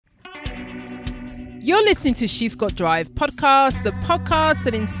You're listening to She's Got Drive podcast, the podcast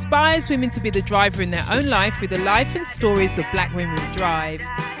that inspires women to be the driver in their own life with the life and stories of Black women with drive.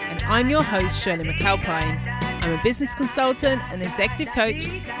 And I'm your host, Shirley McAlpine. I'm a business consultant, an executive coach,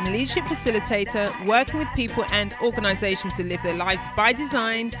 and a leadership facilitator working with people and organizations to live their lives by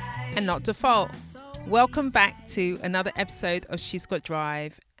design and not default. Welcome back to another episode of She's Got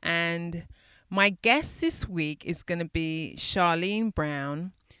Drive. And my guest this week is going to be Charlene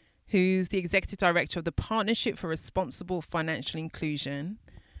Brown, who's the Executive Director of the Partnership for Responsible Financial Inclusion.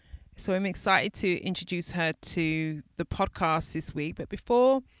 So I'm excited to introduce her to the podcast this week. But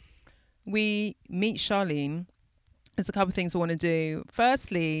before we meet Charlene, there's a couple of things I want to do.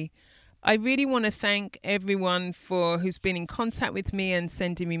 Firstly, I really want to thank everyone who's been in contact with me and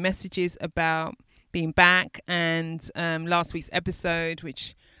sending me messages about being back and last week's episode,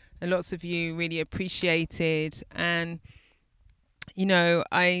 which lots of you really appreciated. And you know,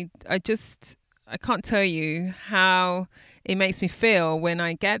 I can't tell you how it makes me feel when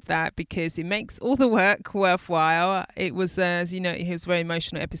I get that, because it makes all the work worthwhile. It was, as you know, it was a very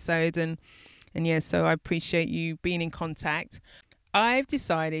emotional episode, and yeah, so I appreciate you being in contact. I've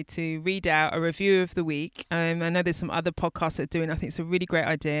decided to read out a review of the week. I know there's some other podcasts that are doing. I think it's a really great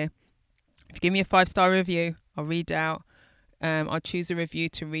idea. If you give me a 5-star review, I'll read out. I'll choose a review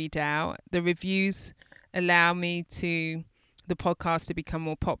to read out. The reviews allow the podcast to become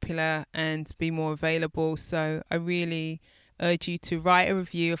more popular and be more available. So I really urge you to write a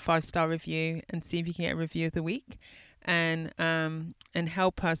review, a 5-star review, and see if you can get a review of the week, and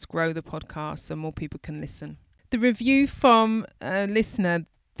help us grow the podcast so more people can listen. The review from a listener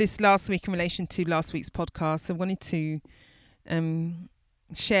this last week in relation to last week's podcast, I wanted to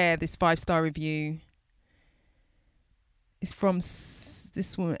share this 5-star review. It's from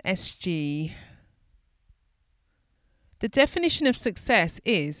this woman, SG. The definition of success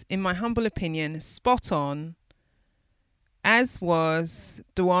is, in my humble opinion, spot on, as was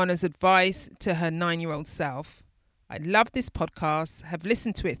Duana's advice to her 9-year-old self. I love this podcast, have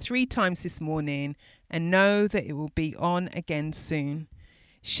listened to it 3 times this morning, and know that it will be on again soon.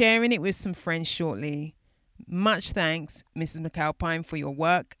 Sharing it with some friends shortly. Much thanks, Mrs. McAlpine, for your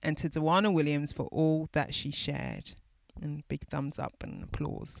work, and to Duana Williams for all that she shared. And big thumbs up and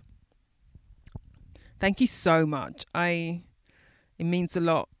applause. Thank you so much. It means a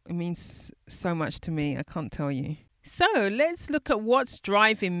lot. It means so much to me. I can't tell you. So let's look at what's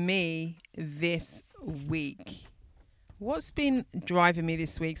driving me this week. What's been driving me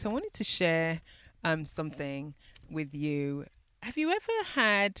this week? So I wanted to share something with you. Have you ever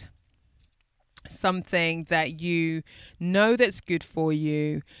had something that you know that's good for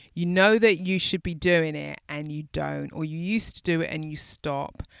you, you know that you should be doing it and you don't, or you used to do it and you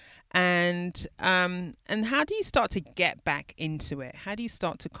stop? And how do you start to get back into it? How do you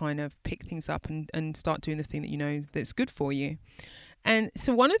start to kind of pick things up and start doing the thing that you know that's good for you? And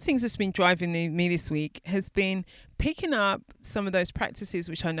so one of the things that's been driving me this week has been picking up some of those practices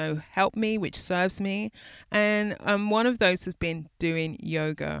which I know help me, which serves me. And one of those has been doing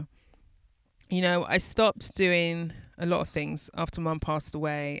yoga. You know, I stopped doing a lot of things after Mum passed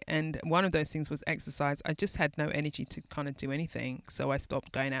away, and one of those things was exercise. I just had no energy to kind of do anything, so I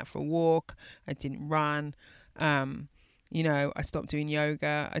stopped going out for a walk. I didn't run. You know, I stopped doing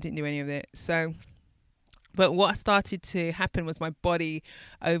yoga. I didn't do any of it. But what started to happen was my body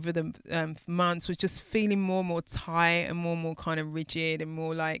over the months was just feeling more and more tight and more kind of rigid and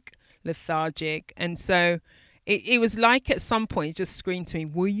more like lethargic. And so it was like at some point it just screamed to me,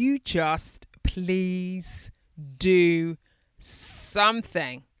 will you just please do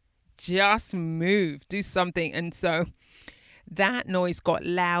something? Just move, do something. And so that noise got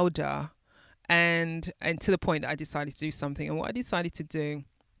louder and to the point that I decided to do something. And what I decided to do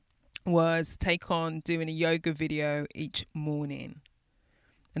was take on doing a yoga video each morning.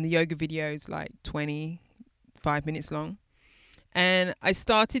 And the yoga video is like 25 minutes long. And I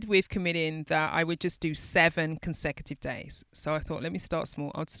started with committing that I would just do 7 consecutive days. So I thought, let me start small.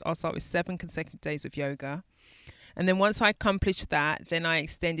 I'll start with 7 consecutive days of yoga. And then once I accomplished that, then I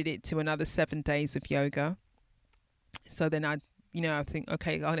extended it to another 7 days of yoga. So then I think,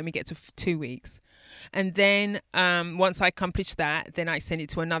 okay, let me get to 2 weeks. And then once I accomplished that, then I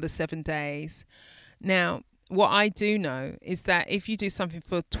extended it to another 7 days. Now, what I do know is that if you do something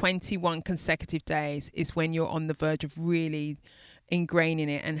for 21 consecutive days is when you're on the verge of really ingraining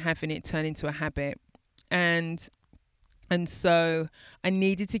it and having it turn into a habit. And so I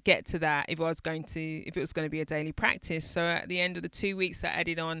needed to get to that if it was going to be a daily practice. So at the end of the 2 weeks, I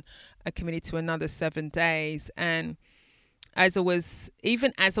added on, I committed to another 7 days. And as I was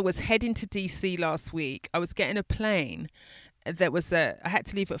heading to DC last week, I was getting a plane I had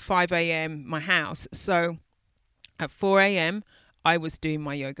to leave at 5 a.m. my house. So at 4 a.m., I was doing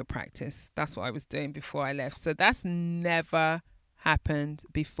my yoga practice. That's what I was doing before I left. So that's never happened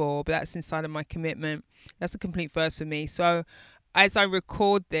before, but that's inside of my commitment. That's a complete first for me. So as I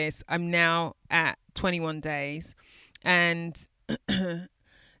record this, I'm now at 21 days, and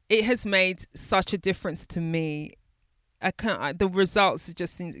it has made such a difference to me. The results are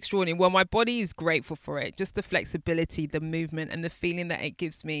just extraordinary. Well, my body is grateful for it. Just the flexibility, the movement, and the feeling that it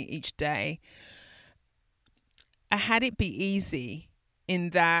gives me each day. I had it be easy in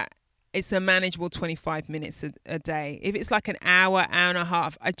that it's a manageable 25 minutes a day. If it's like an hour and a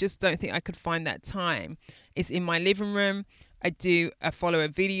half, I just don't think I could find that time. It's in my living room. I follow a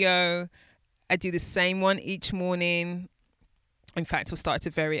video. I do the same one each morning. In fact, I've started to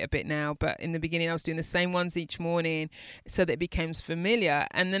vary it a bit now, but in the beginning I was doing the same ones each morning so that it becomes familiar.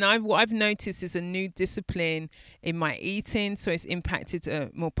 And then what I've noticed is a new discipline in my eating. So it's impacted a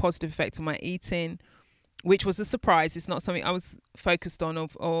more positive effect on my eating, which was a surprise. It's not something I was focused on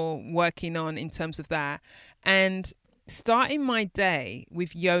or working on in terms of that. And starting my day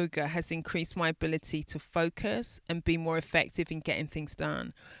with yoga has increased my ability to focus and be more effective in getting things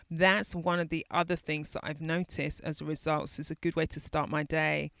done. That's one of the other things that I've noticed as a result. So it's a good way to start my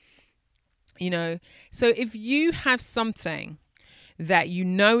day. So if you have something that you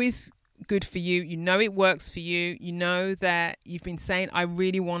know is good for you, you know it works for you, you know that you've been saying, I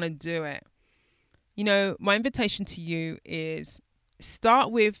really want to do it. My invitation to you is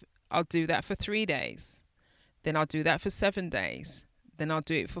start with, I'll do that for 3 days. Then I'll do that for 7 days. Then I'll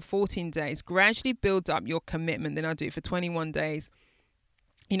do it for 14 days. Gradually build up your commitment. Then I'll do it for 21 days.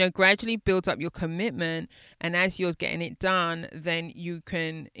 Gradually build up your commitment. And as you're getting it done, then you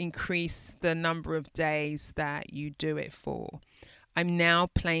can increase the number of days that you do it for. I'm now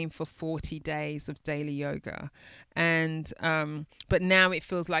playing for 40 days of daily yoga. And, but now it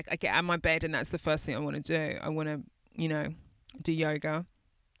feels like I get out of my bed and that's the first thing I want to do. I want to, do yoga.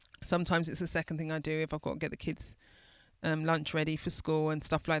 Sometimes it's the second thing I do if I've got to get the kids lunch ready for school and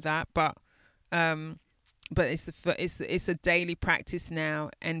stuff like that. But it's a daily practice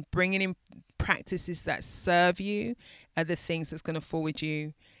now, and bringing in practices that serve you are the things that's going to forward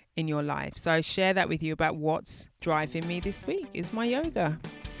you in your life. So I share that with you about what's driving me this week is my yoga.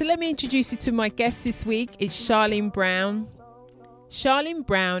 So let me introduce you to my guest this week. It's Charlene Brown. Charlene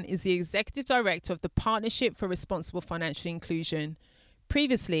Brown is the Executive Director of the Partnership for Responsible Financial Inclusion.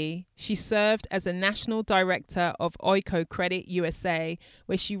 Previously, she served as a National Director of Oiko Credit USA,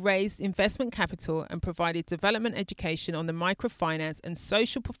 where she raised investment capital and provided development education on the microfinance and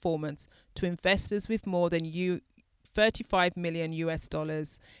social performance to investors with more than $35 million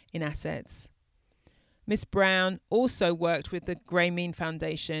in assets. Ms. Brown also worked with the Grameen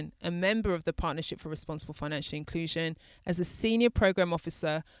Foundation, a member of the Partnership for Responsible Financial Inclusion, as a senior program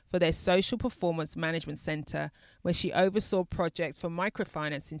officer for their Social Performance Management Center, where she oversaw projects for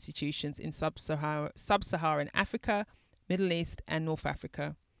microfinance institutions in sub-Saharan Africa, Middle East, and North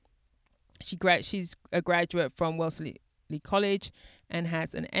Africa. She's a graduate from Wellesley College and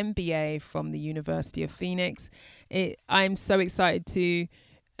has an MBA from the University of Phoenix. I'm so excited to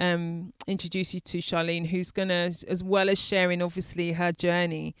introduce you to Charlene, who's going to, as well as sharing obviously her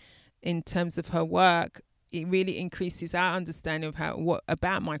journey in terms of her work, it really increases our understanding of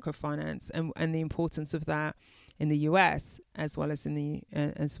about microfinance and the importance of that in the US as well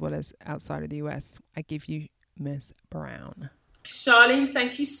as outside of the US. I give you Ms. Brown. Charlene,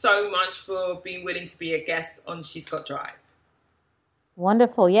 thank you so much for being willing to be a guest on She's Got Drive.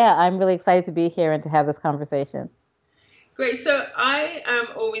 Wonderful. Yeah, I'm really excited to be here and to have this conversation. Great. So I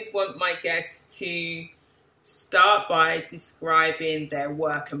always want my guests to start by describing their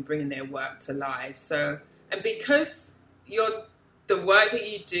work and bringing their work to life. So, and because the work that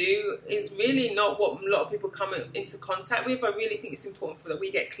you do is really not what a lot of people come into contact with, I really think it's important that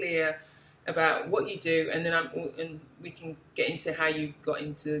we get clear about what you do, and then and we can get into how you got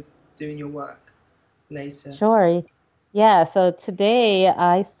into doing your work later. Sure. Yeah. So today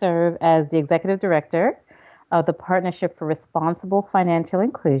I serve as the Executive Director of the Partnership for Responsible Financial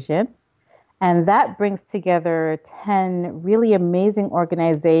Inclusion. And that brings together 10 really amazing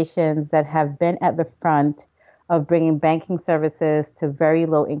organizations that have been at the front of bringing banking services to very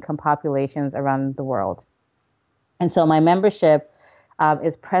low income populations around the world. And so my membership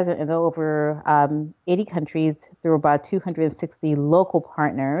is present in over 80 countries through about 260 local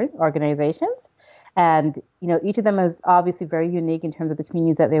partner organizations. And, each of them is obviously very unique in terms of the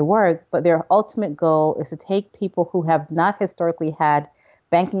communities that they work, but their ultimate goal is to take people who have not historically had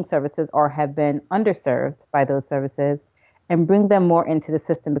banking services or have been underserved by those services and bring them more into the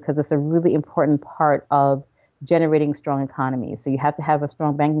system, because it's a really important part of generating strong economies. So you have to have a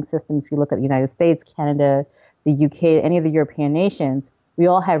strong banking system. If you look at the United States, Canada, the UK, any of the European nations, we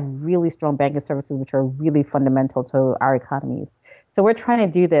all have really strong banking services, which are really fundamental to our economies. So we're trying to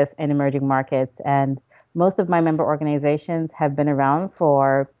do this in emerging markets. And most of my member organizations have been around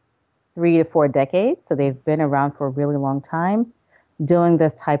for 3 to 4 decades. So they've been around for a really long time doing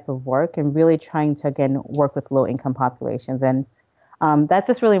this type of work and really trying to, again, work with low income populations. And that's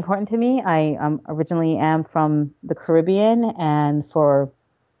just really important to me. I originally am from the Caribbean and for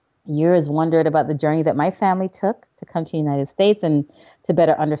years wondered about the journey that my family took to come to the United States and to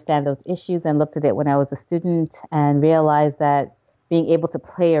better understand those issues, and looked at it when I was a student and realized that being able to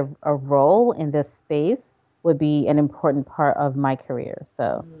play a role in this space would be an important part of my career.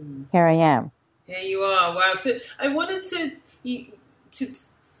 So here I am. Here you are. Wow. So I wanted to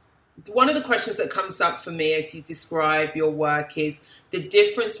one of the questions that comes up for me as you describe your work is the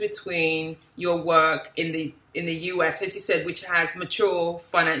difference between your work in the US, as you said, which has mature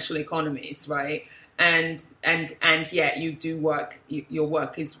financial economies, right? And yet you do work. Your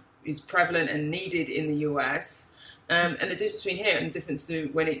work is prevalent and needed in the US. And the difference between here and the difference to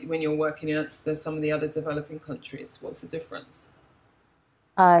when you're working in some of the other developing countries. What's the difference?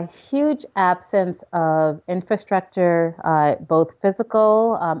 A huge absence of infrastructure, both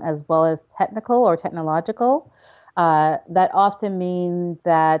physical as well as technical or technological. That often means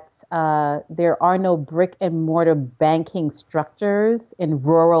that there are no brick and mortar banking structures in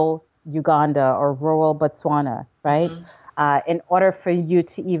rural Uganda or rural Botswana, right? Mm-hmm. In order for you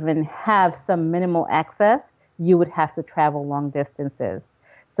to even have some minimal access, you would have to travel long distances.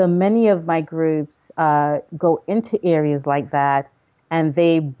 So many of my groups go into areas like that and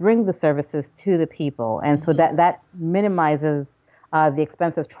they bring the services to the people. And so that minimizes the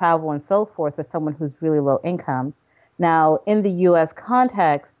expense of travel and so forth for someone who's really low income. Now, in the US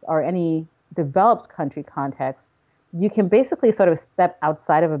context or any developed country context, you can basically sort of step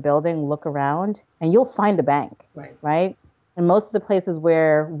outside of a building, look around, and you'll find a bank, right? And most of the places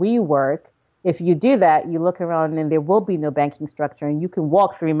where we work, if you do that, you look around and there will be no banking structure, and you can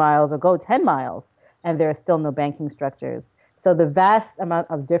walk 3 miles or go 10 miles, and there are still no banking structures. So the vast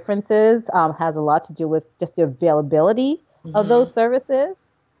amount of differences has a lot to do with just the availability of those services.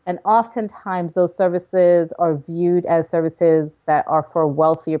 And oftentimes those services are viewed as services that are for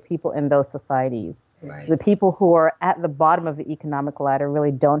wealthier people in those societies. Right. So the people who are at the bottom of the economic ladder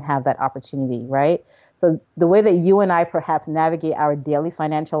really don't have that opportunity, right? So the way that you and I perhaps navigate our daily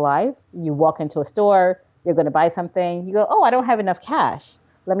financial lives, you walk into a store, you're going to buy something, you go, oh, I don't have enough cash.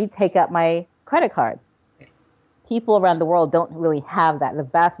 Let me take out my credit card. People around the world don't really have that. The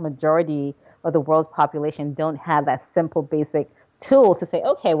vast majority of the world's population don't have that simple, basic tool to say,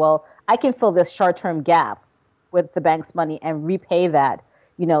 okay, well, I can fill this short-term gap with the bank's money and repay that,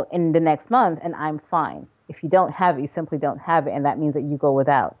 in the next month, and I'm fine. If you don't have it, you simply don't have it, and that means that you go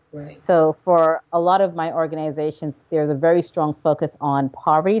without. Right. So for a lot of my organizations, there's a very strong focus on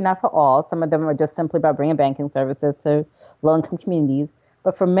poverty, not for all. Some of them are just simply about bringing banking services to low-income communities.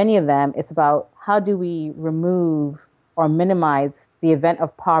 But for many of them, it's about how do we remove or minimize the event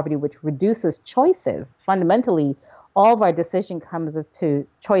of poverty, which reduces choices. Fundamentally, all of our decision comes to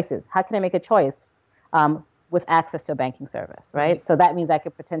choices. How can I make a choice with access to a banking service, right? So that means I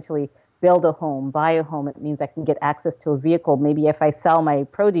could potentially build a home, buy a home. It means I can get access to a vehicle. Maybe if I sell my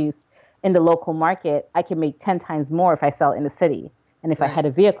produce in the local market, I can make 10 times more if I sell in the city. And if I had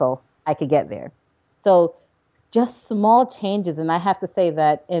a vehicle, I could get there. So just small changes. And I have to say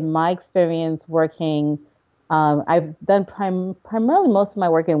that in my experience working, I've done primarily most of my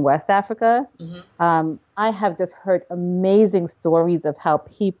work in West Africa. I have just heard amazing stories of how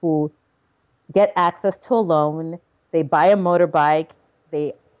people get access to a loan, they buy a motorbike,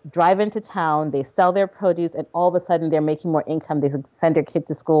 they drive into town, they sell their produce, and all of a sudden they're making more income. They send their kid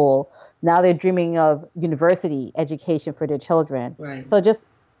to school. Now they're dreaming of university education for their children. Right. So just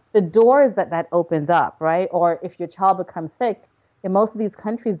the doors that opens up, right? Or if your child becomes sick, in most of these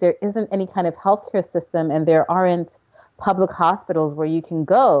countries, there isn't any kind of healthcare system, and there aren't public hospitals where you can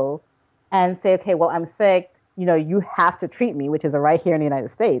go and say, okay, well, I'm sick, you have to treat me, which is a right here in the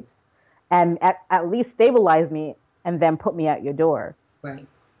United States, and at least stabilize me and then put me out your door. Right.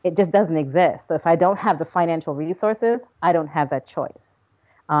 It just doesn't exist. So if I don't have the financial resources, I don't have that choice.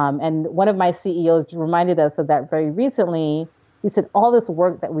 And one of my CEOs reminded us of that very recently. He said, all this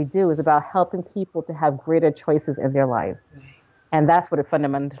work that we do is about helping people to have greater choices in their lives. Right. And that's what it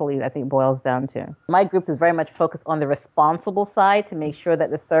fundamentally, I think, boils down to. My group is very much focused on the responsible side to make sure that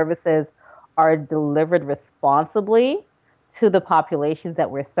the services are delivered responsibly to the populations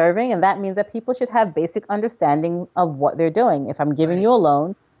that we're serving. And that means that people should have basic understanding of what they're doing. If I'm giving you a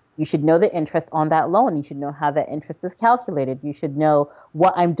loan, You should know the interest on that loan. You should know how that interest is calculated. You should know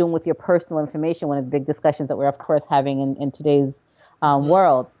what I'm doing with your personal information. One of the big discussions that we're, of course, having in today's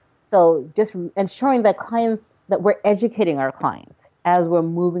world. So just ensuring that clients, that we're educating our clients as we're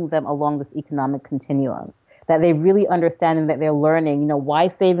moving them along this economic continuum, that they really understand and that they're learning, why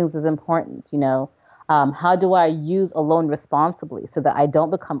savings is important, how do I use a loan responsibly so that I don't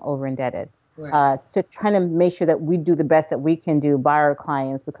become over indebted? Right. To trying to make sure that we do the best that we can do by our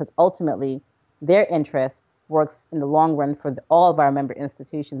clients, because ultimately their interest works in the long run for all of our member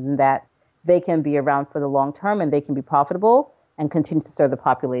institutions, and that they can be around for the long term and they can be profitable and continue to serve the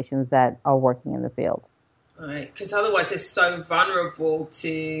populations that are working in the field. Right, because otherwise they're so vulnerable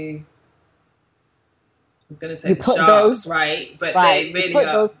to, I was going to say the sharks, right? But they really put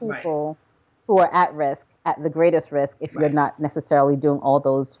are. Those people who are at risk, at the greatest risk, if you're not necessarily doing all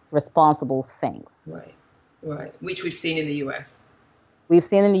those responsible things. Right. Which we've seen in the US. We've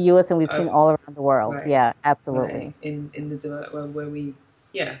seen in the US and we've seen all around the world. Right. Yeah, absolutely. Right. In the developed world where we've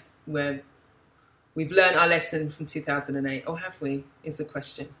learned our lesson from 2008, or have we? Is the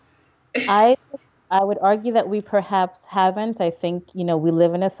question. I would argue that we perhaps haven't. I think, we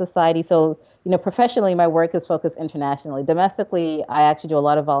live in a society. So, professionally, my work is focused internationally. Domestically, I actually do a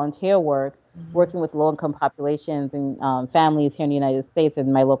lot of volunteer work, working with low-income populations and families here in the United States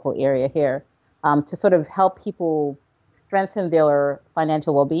in my local area here, to sort of help people strengthen their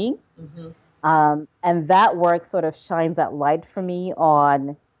financial well-being. And that work sort of shines that light for me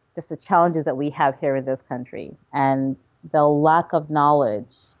on just the challenges that we have here in this country and the lack of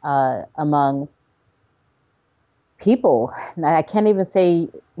knowledge among people. I can't even say,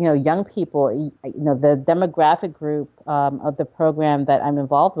 young people, the demographic group of the program that I'm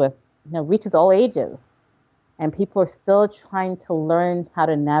involved with, reaches all ages. And people are still trying to learn how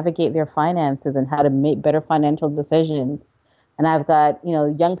to navigate their finances and how to make better financial decisions. And I've got,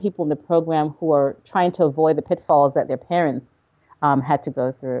 young people in the program who are trying to avoid the pitfalls that their parents had to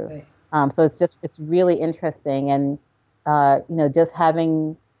go through. Right. So it's really interesting. And, just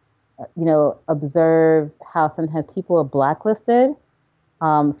having observe how sometimes people are blacklisted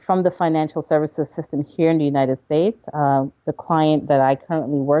from the financial services system here in the United States. The client that I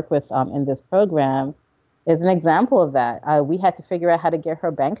currently work with in this program is an example of that. We had to figure out how to get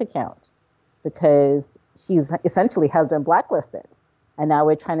her bank account because she's essentially has been blacklisted. And now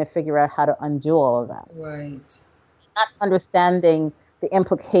we're trying to figure out how to undo all of that. Right. Not understanding the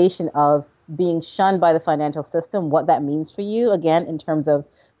implication of being shunned by the financial system, what that means for you, again, in terms of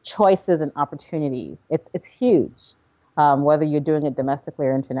choices and opportunities. It's huge, whether you're doing it domestically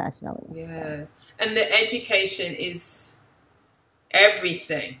or internationally. Yeah, and the education is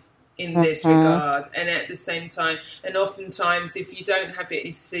everything in this regard, and at the same time, and oftentimes if you don't have it,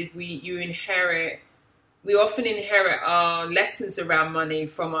 we often inherit our lessons around money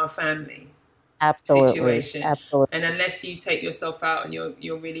from our family. Absolutely. Situation. Absolutely. And unless you take yourself out and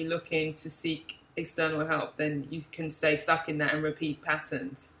you're really looking to seek external help, then you can stay stuck in that and repeat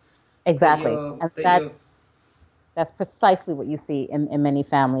patterns. Exactly. That's precisely what you see in many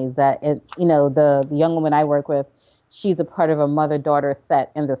families. That the young woman I work with, she's a part of a mother-daughter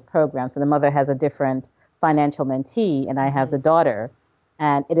set in this program. So the mother has a different financial mentee, and I have the daughter.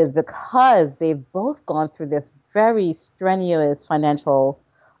 And it is because they've both gone through this very strenuous financial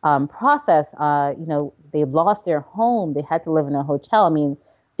process. They lost their home. They had to live in a hotel. I mean,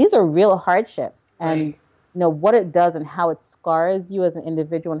 these are real hardships. And, what it does and how it scars you as an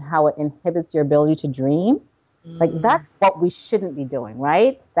individual and how it inhibits your ability to dream. Like, that's what we shouldn't be doing,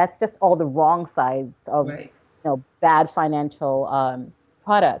 right? That's just all the wrong sides of, bad financial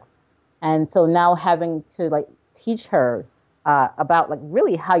products. And so now having to, teach her about,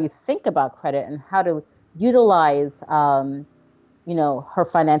 really how you think about credit and how to utilize her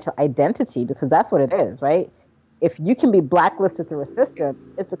financial identity, because that's what it is, right? If you can be blacklisted through a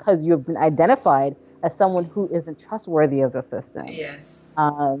system, it's because you have been identified as someone who isn't trustworthy of the system. Yes.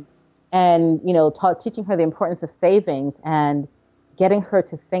 And, teaching her the importance of savings and getting her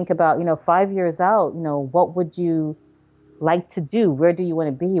to think about, 5 years out, what would you like to do? Where do you want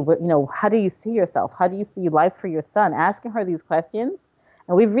to be? How do you see yourself? How do you see life for your son? Asking her these questions.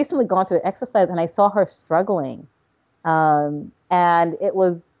 And we've recently gone through an exercise and I saw her struggling. And it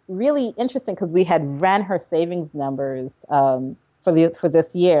was really interesting because we had ran her savings numbers for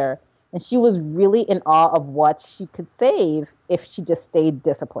this year, and she was really in awe of what she could save if she just stayed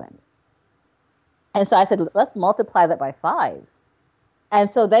disciplined. And so I said, let's multiply that by 5.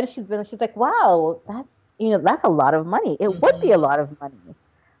 And so then she's like, wow, that's a lot of money. It would be a lot of money.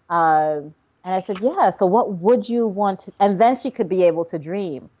 And I said, yeah. So what would you want to? And then she could be able to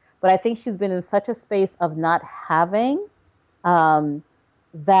dream. But I think she's been in such a space of not having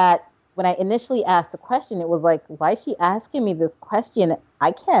that when I initially asked the question, it was like, why is she asking me this question?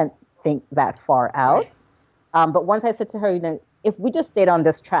 I can't think that far Right. out. But once I said to her, if we just stayed on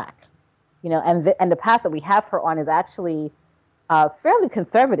this track, and the path that we have her on is actually fairly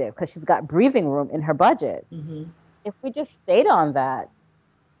conservative because she's got breathing room in her budget. Mm-hmm. If we just stayed on that,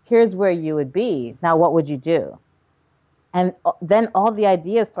 here's where you would be. Now, what would you do? And then all the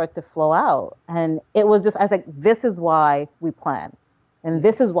ideas start to flow out. And it was just, I was like, this is why we plan. And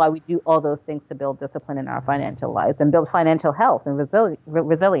this is Yes. why we do all those things to build discipline in our financial lives and build financial health and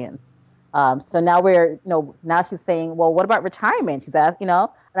resilience. So now now she's saying, well, what about retirement? She's asked, and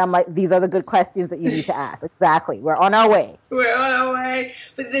I'm like, these are the good questions that you need to ask. Exactly. We're on our way. We're on our way.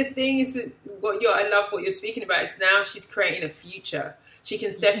 But the thing is, that I love what you're speaking about is now she's creating a future. She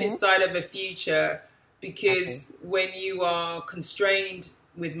can step Mm-hmm. inside of a future Exactly. because when you are constrained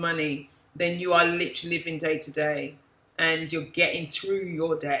with money, then you are literally living day to day and you're getting through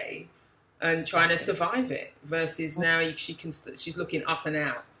your day and trying to Exactly. survive it. Versus now she's looking up and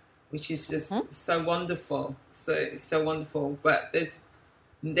out, which is Mm-hmm. just so wonderful, so wonderful. But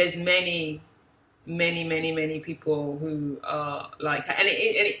there's many people who are like, and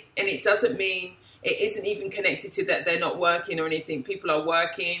it doesn't mean it isn't even connected to that they're not working or anything. People are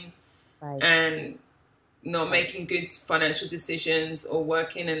working Right. and not Right. making good financial decisions, or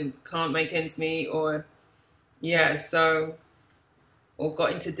working and can't make ends meet, or yeah, so, or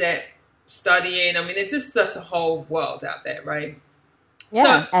got into debt studying. I mean, there's just a whole world out there, right? So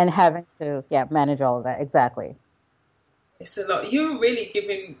Yeah. And having to, manage all of that. Exactly. it's a lot. You're really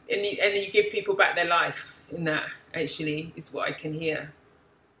giving, and you give people back their life in that. Actually, is what I can hear.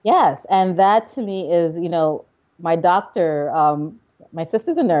 Yes, and that to me is, my doctor, my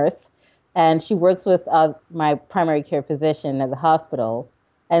sister's a nurse, and she works with my primary care physician at the hospital.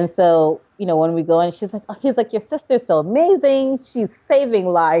 And so, when we go in, she's like, oh, he's like, your sister's so amazing. She's saving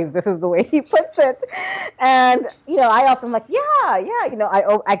lives. This is the way he puts it. And, I often like, yeah,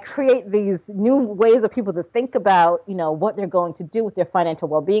 yeah. I create these new ways of people to think about, what they're going to do with their financial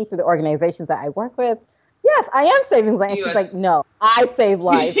well-being through the organizations that I work with. Yes, I am saving lives. And You she's are. like, no, I save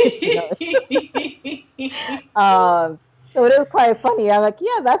lives because she knows. Um, so it is quite funny. I'm like,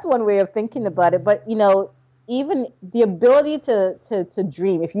 yeah, that's one way of thinking about it. But even the ability to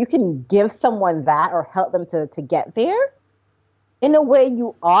dream, if you can give someone that or help them to get there, in a way,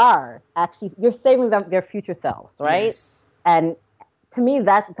 you are actually you're saving them their future selves, right? Yes. And to me,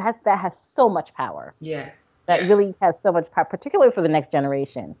 that has so much power. Yeah. That Yeah. really has so much power, particularly for the next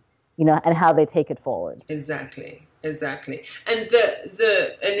generation, and how they take it forward. Exactly. Exactly. And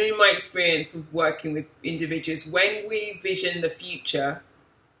and in my experience of working with individuals, when we vision the future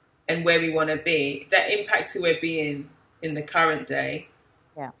and where we want to be, that impacts who we're being in the current day,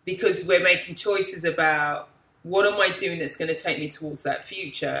 Yeah. because we're making choices about what am I doing that's going to take me towards that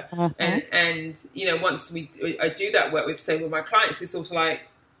future. Mm-hmm. And once I do that work with, say, with my clients, it's also like,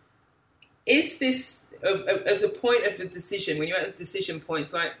 is this as a point of a decision, when you're at a decision point,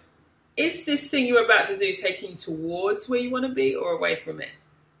 it's like, is this thing you're about to do taking you towards where you want to be or away from it?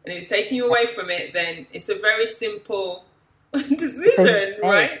 And if it's taking you away from it, then it's a very simple decision,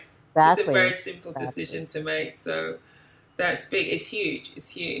 right? It's a Exactly. very simple decision to make. So that's big. It's huge. It's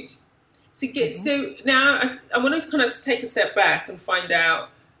huge. Mm-hmm. So now I want to kind of take a step back and find out,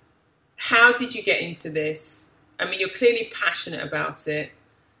 how did you get into this? I mean, you're clearly passionate about it.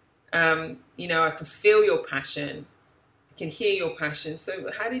 I can feel your passion. I can hear your passion. So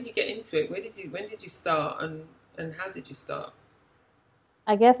how did you get into it? When did you start, and how did you start?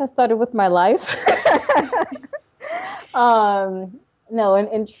 I guess I started with my life. um, no,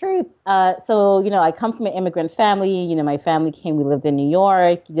 in truth, so I come from an immigrant family. My family came. We lived in New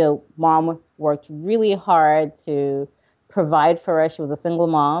York. Mom worked really hard to provide for us. She was a single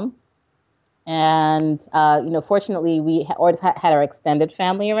mom, and fortunately, we always had our extended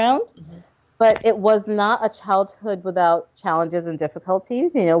family around. Mm-hmm. But it was not a childhood without challenges and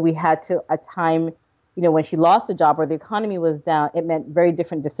difficulties. We had to, a time, when she lost a job or the economy was down, it meant very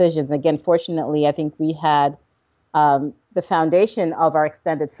different decisions. Again, fortunately, I think we had the foundation of our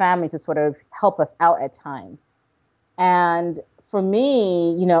extended family to sort of help us out at times. And for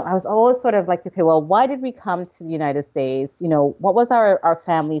me, I was always sort of like, okay, well, why did we come to the United States? What was our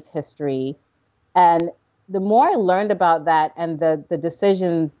family's history? And the more I learned about that and the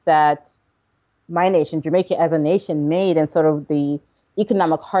decisions that my nation, Jamaica as a nation, made, and sort of the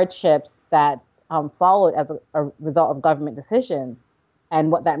economic hardships that followed as a result of government decisions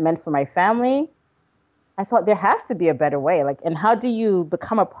and what that meant for my family, I thought there has to be a better way. Like, and how do you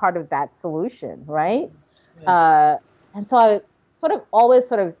become a part of that solution, right? Yeah. Uh, and so I sort of always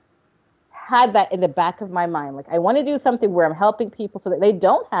sort of had that in the back of my mind. Like, I want to do something where I'm helping people so that they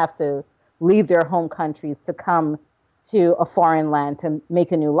don't have to leave their home countries to come to a foreign land to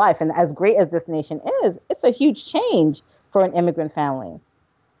make a new life. And as great as this nation is, it's a huge change for an immigrant family.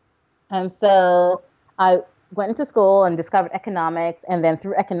 And so I went into school and discovered economics. And then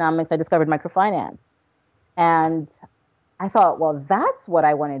through economics, I discovered microfinance. And I thought, well, that's what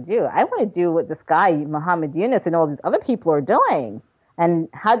I want to do. I want to do what this guy, Muhammad Yunus, and all these other people are doing. And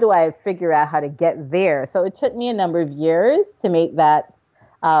how do I figure out how to get there? So it took me a number of years to make that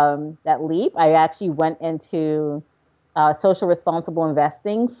leap. I actually went into social responsible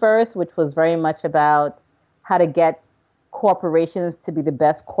investing first, which was very much about how to get corporations to be the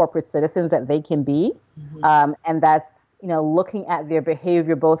best corporate citizens that they can be. And that's, looking at their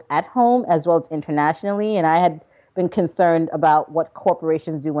behavior both at home as well as internationally. And I had been concerned about what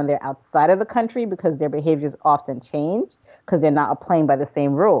corporations do when they're outside of the country because their behaviors often change because they're not playing by the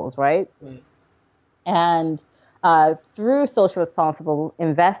same rules, right? And through social responsible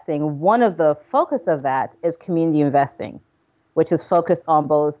investing, one of the focus of that is community investing, which is focused on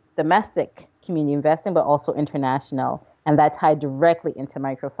both domestic community investing, but also international. And that tied directly into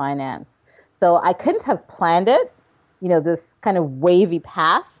microfinance. So I couldn't have planned it, this kind of wavy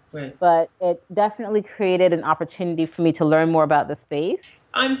path. Right. But it definitely created an opportunity for me to learn more about the space.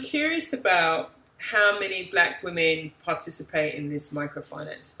 I'm curious about how many Black women participate in this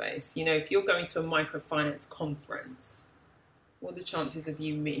microfinance space. If you're going to a microfinance conference, what are the chances of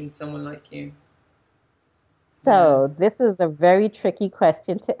you meeting someone like you? So this is a very tricky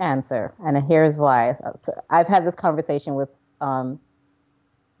question to answer, and here's why. I've had this conversation with the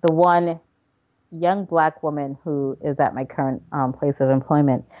one young Black woman who is at my current place of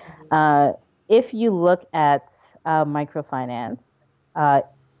employment. If you look at microfinance,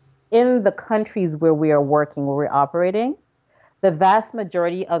 in the countries where we are working, where we're operating, the vast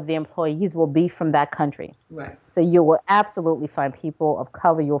majority of the employees will be from that country. Right. So you will absolutely find people of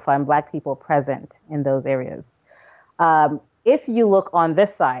color, you'll find Black people present in those areas. If you look on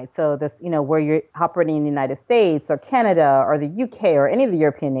this side, so this, where you're operating in the United States or Canada or the UK or any of the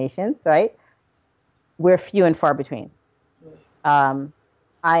European nations, right? We're few and far between. I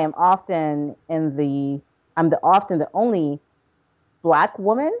am often often the only Black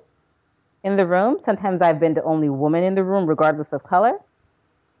woman in the room. Sometimes I've been the only woman in the room, regardless of color.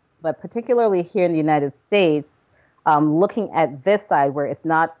 But particularly here in the United States, looking at this side where it's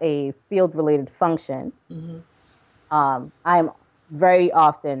not a field-related function, I'm very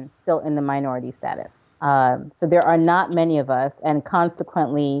often still in the minority status. So there are not many of us, and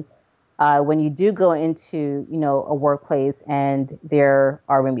consequently, when you do go into, a workplace and there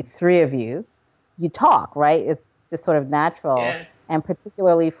are maybe three of you, you talk, right? It's just sort of natural. Yes. And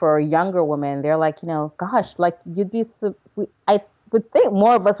particularly for younger women, they're like, gosh, like I would think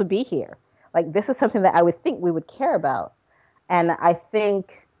more of us would be here. Like, this is something that I would think we would care about. And I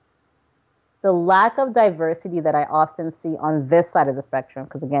think the lack of diversity that I often see on this side of the spectrum,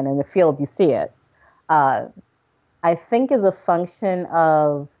 because again, in the field, you see it, I think is a function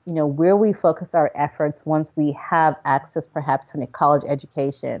of, where we focus our efforts once we have access perhaps to a college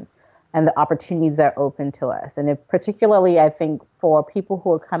education and the opportunities that are open to us. And particularly, I think for people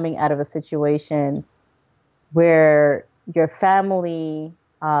who are coming out of a situation where your family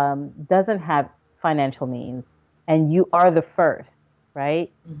doesn't have financial means and you are the first,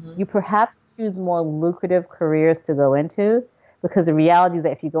 right? You perhaps choose more lucrative careers to go into because the reality is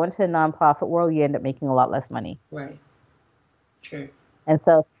that if you go into the nonprofit world, you end up making a lot less money. Right. True. And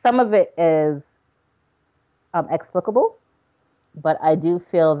so some of it is explicable, but I do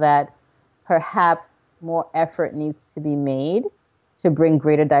feel that perhaps more effort needs to be made to bring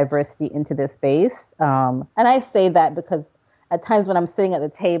greater diversity into this space. And I say that because at times when I'm sitting at the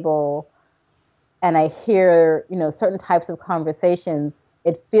table and I hear, certain types of conversations,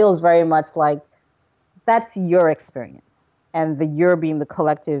 it feels very much like that's your experience. And the you're being the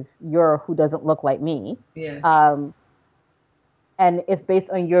collective you're who doesn't look like me. Yes. And it's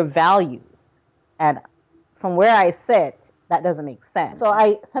based on your values. And from where I sit, that doesn't make sense. So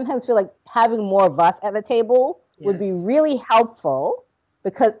I sometimes feel like having more of us at the table would be really helpful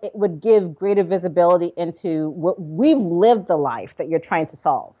because it would give greater visibility into what we've lived the life that you're trying to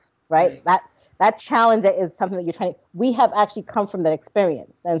solve, right? That challenge is something that you're trying to, we have actually come from that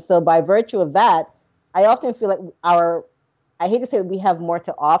experience. And so by virtue of that, I often feel like I hate to say that we have more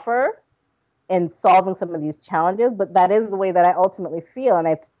to offer in solving some of these challenges, but that is the way that I ultimately feel.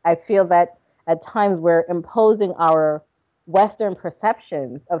 And I feel that at times we're imposing our Western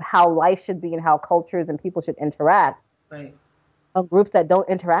perceptions of how life should be and how cultures and people should interact on groups that don't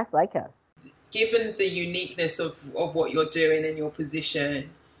interact like us. Given the uniqueness of what you're doing and your position,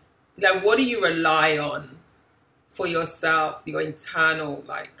 like, what do you rely on for yourself, your internal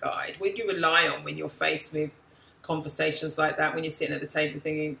like guide? What do you rely on when you're faced with conversations like that, when you're sitting at the table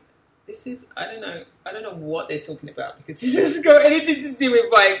thinking, this is, I don't know what they're talking about, because this hasn't got anything to do with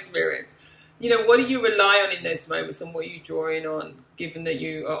my experience. You know, what do you rely on in those moments, and what are you drawing on, given that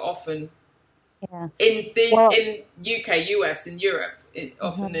you are often Yeah. in UK, US, and Europe,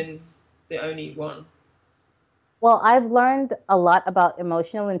 often Mhm. in the only one. Well, I've learned a lot about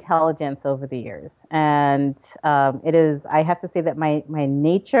emotional intelligence over the years, and it is. I have to say that my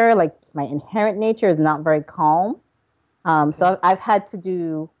nature, like my inherent nature, is not very calm. So Okay. I've had to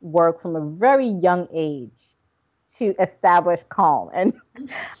do work from a very young age to establish calm. And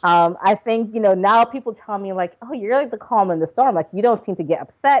I think, now people tell me like, oh, you're like the calm in the storm. Like you don't seem to get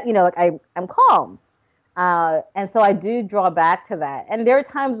upset. Like I'm calm. And so I do draw back to that. And there are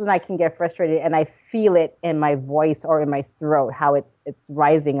times when I can get frustrated and I feel it in my voice or in my throat, how it's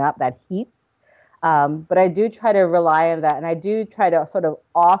rising up, that heat. But I do try to rely on that. And I do try to sort of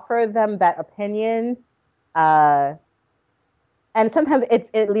offer them that opinion. Uh, and sometimes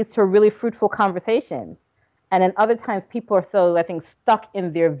it leads to a really fruitful conversation. And then other times people are so, I think, stuck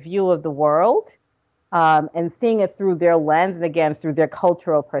in their view of the world, and seeing it through their lens and again through their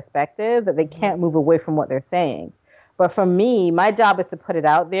cultural perspective, that they Mm-hmm. can't move away from what they're saying. But for me, my job is to put it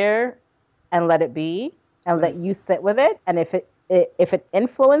out there and let it be and let Right. you sit with it. And if it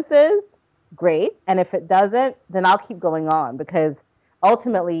influences, great. And if it doesn't, then I'll keep going on, because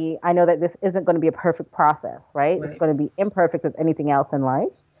ultimately I know that this isn't going to be a perfect process, right? It's Right. going to be imperfect as anything else in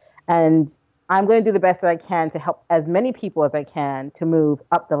life. And I'm going to do the best that I can to help as many people as I can to move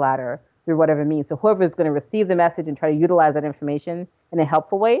up the ladder through whatever means. So whoever is going to receive the message and try to utilize that information in a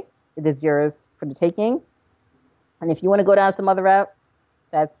helpful way, it is yours for the taking. And if you want to go down some other route,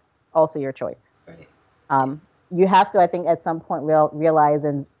 that's also your choice. Right. Um, you have to, I think, at some point realize,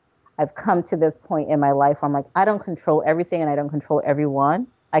 and I've come to this point in my life where I'm like, I don't control everything and I don't control everyone.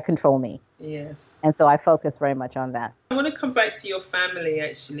 I control me. Yes. And so I focus very much on that. I want to come back to your family,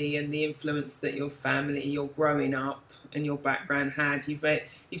 actually, and the influence that your family, your growing up, and your background had.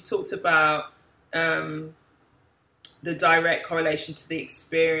 You've talked about um, the direct correlation to the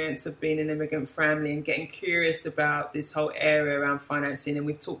experience of being an immigrant family and getting curious about this whole area around financing. And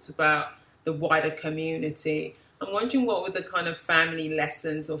we've talked about the wider community. I'm wondering, what were the kind of family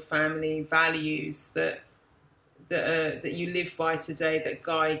lessons or family values that you live by today, that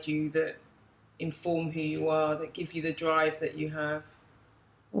guide you, that inform who you are, that give you the drive that you have?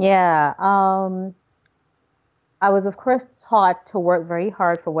 Yeah. I was, of course, taught to work very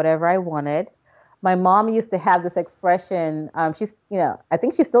hard for whatever I wanted. My mom used to have this expression. I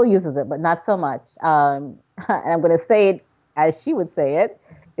think she still uses it, but not so much. And I'm going to say it as she would say it: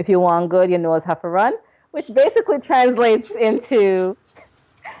 "If you want good, your nose have to run," which basically translates into,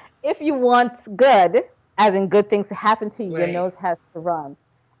 if you want good, as in good things to happen to you, your Right. nose has to run.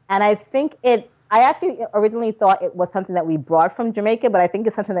 And I think I actually originally thought it was something that we brought from Jamaica, but I think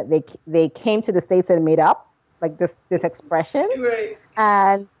it's something that they came to the States and made up, like this expression. Right.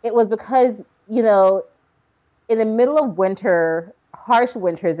 And it was because, in the middle of winter, harsh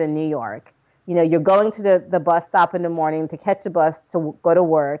winters in New York, you're going to the bus stop in the morning to catch a bus to go to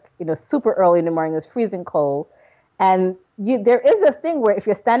work, super early in the morning, it's freezing cold. And there is this thing where if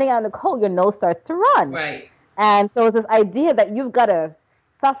you're standing out in the cold, your nose starts to run. Right. And so it's this idea that you've got to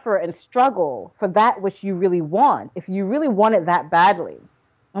suffer and struggle for that which you really want, if you really want it that badly,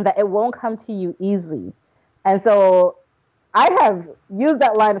 and that it won't come to you easily. And so I have used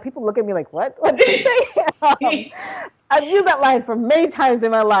that line, and people look at me like, "What? What did you say?" I've used that line for many times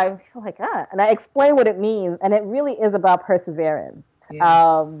in my life. People are like, ah, and I explain what it means, and it really is about perseverance.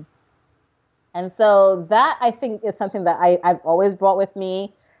 Yes. And so that, I think, is something that I've always brought with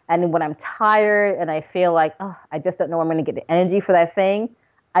me. And when I'm tired and I feel like, oh, I just don't know where I'm going to get the energy for that thing,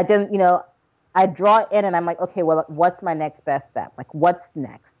 I just, I draw it in and I'm like, okay, well, what's my next best step? Like, what's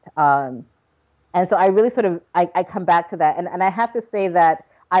next? And so I really sort of, I come back to that. And I have to say that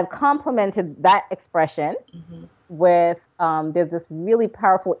I've complemented that expression Mm-hmm. with, there's this really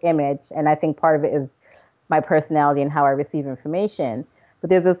powerful image. And I think part of it is my personality and how I receive information. But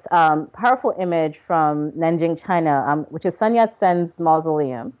there's this powerful image from Nanjing, China, which is Sun Yat-sen's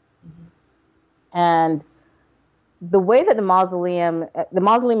mausoleum. Mm-hmm. And the way that the mausoleum is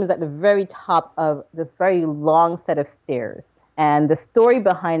at the very top of this very long set of stairs. And the story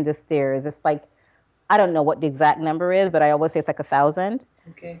behind the stairs is like, I don't know what the exact number is, but I always say it's like 1,000.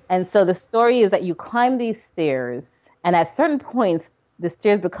 Okay. And so the story is that you climb these stairs, and at certain points, the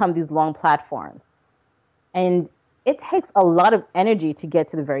stairs become these long platforms. And it takes a lot of energy to get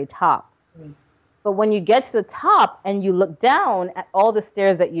to the very top. Mm. But when you get to the top and you look down at all the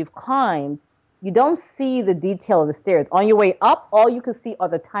stairs that you've climbed, you don't see the detail of the stairs. On your way up, all you can see are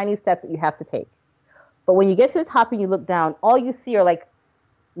the tiny steps that you have to take. But when you get to the top and you look down, all you see are like,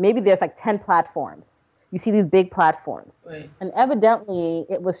 maybe there's like 10 platforms. You see these big platforms. Right. And evidently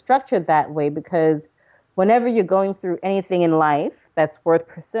it was structured that way because whenever you're going through anything in life that's worth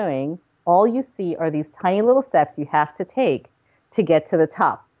pursuing, all you see are these tiny little steps you have to take to get to the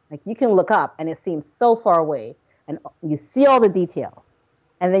top. Like you can look up and it seems so far away and you see all the details.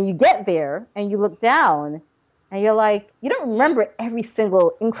 And then you get there and you look down and you're like, you don't remember every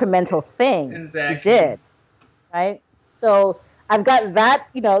single incremental thing Exactly. you did, right? So I've got that,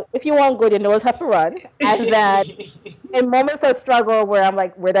 if you want good, you know how to run. And that in moments of struggle where I'm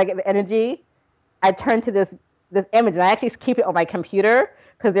like, where do I get the energy? I turn to this image and I actually keep it on my computer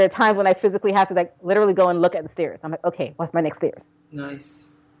because there are times when I physically have to like literally go and look at the stairs. I'm like, okay, what's my next stairs? Nice.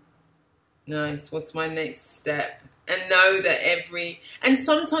 What's my next step? And know that and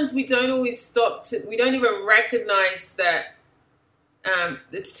sometimes we don't always we don't even recognize that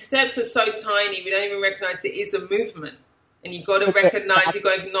the steps are so tiny, we don't even recognize there is a movement. And you've got to recognize, you've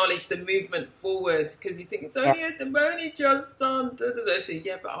got to acknowledge the movement forward because you think it's only at the moment just done. So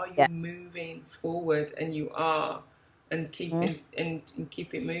yeah, but are you moving forward? And you are, and keep and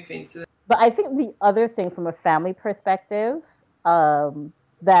keep it moving. But I think the other thing from a family perspective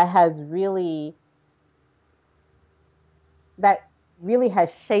that really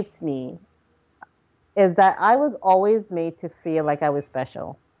has shaped me is that I was always made to feel like I was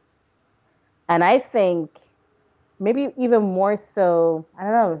special. And I think maybe even more so, I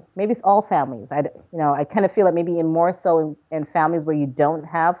don't know, maybe it's all families. I kind of feel like maybe more so in families where you don't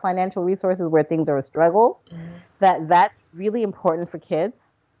have financial resources, where things are a struggle, that's really important for kids.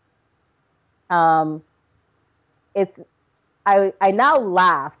 I now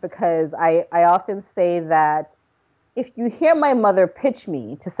laugh because I often say that if you hear my mother pitch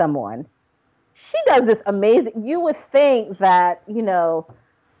me to someone, she does this amazing, you would think that,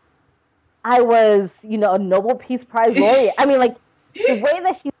 I was, a Nobel Peace Prize laureate. I mean, like, the way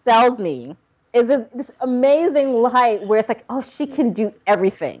that she sells me is this amazing light where it's like, oh, she can do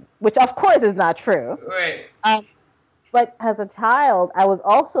everything, which of course is not true. Right. But as a child, I was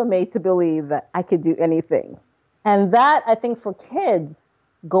also made to believe that I could do anything. And that, I think, for kids,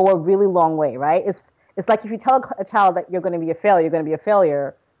 go a really long way, right? It's like if you tell a child that you're going to be a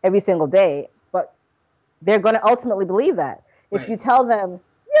failure every single day, but they're going to ultimately believe that. If you tell them,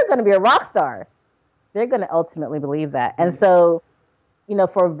 you're going to be a rock star, they're going to ultimately believe that. And so,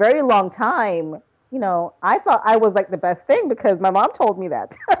 for a very long time, I thought I was like the best thing because my mom told me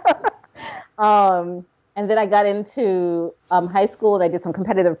that. And then I got into high school and I did some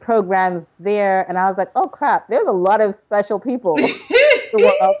competitive programs there. And I was like, oh, crap, there's a lot of special people. And,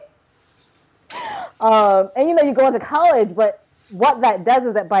 you go into college, but what that does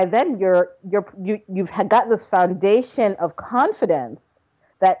is that by then you've got this foundation of confidence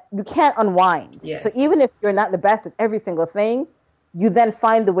that you can't unwind. Yes. So even if you're not the best at every single thing, you then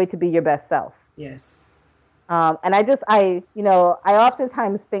find the way to be your best self. Yes. And I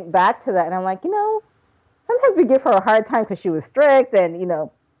oftentimes think back to that and I'm like, sometimes we give her a hard time because she was strict and,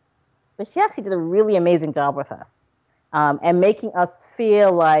 but she actually did a really amazing job with us and making us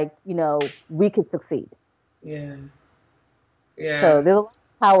feel like, we could succeed. Yeah. Yeah. So there's a lot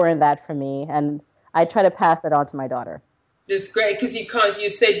of power in that for me. And I try to pass that on to my daughter. It's great because you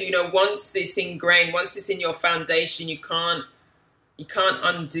said, once it's ingrained, once it's in your foundation, you can't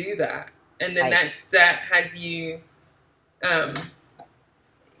undo that. And then that has you,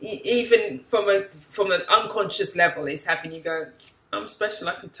 even from an unconscious level, is having you go, I'm special,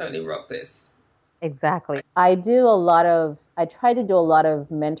 I can totally rock this. Exactly. I try to do a lot of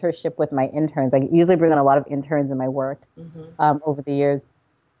mentorship with my interns. I usually bring on a lot of interns in my work over the years.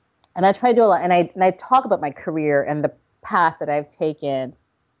 And I try to do a lot, and I talk about my career and the path that I've taken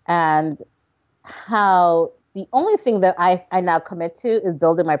and how the only thing that I now commit to is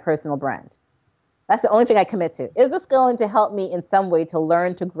building my personal brand. That's the only thing I commit to. Is this going to help me in some way to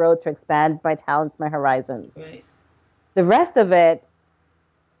learn, to grow, to expand my talents, my horizons? Right. The rest of it,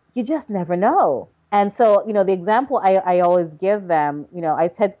 you just never know. And so, the example I always give them, I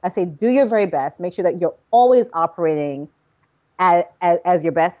say, do your very best. Make sure that you're always operating as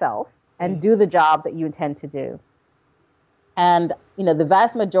your best self and do the job that you intend to do. And, the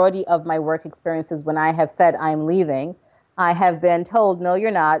vast majority of my work experiences, when I have said I'm leaving, I have been told, no,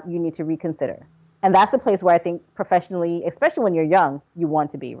 you're not. You need to reconsider. And that's the place where I think professionally, especially when you're young, you want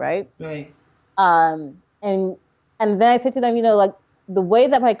to be, right? Right. And then I said to them, like the way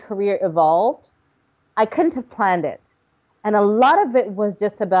that my career evolved, I couldn't have planned it. And a lot of it was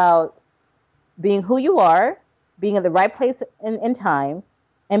just about being who you are, being in the right place in time,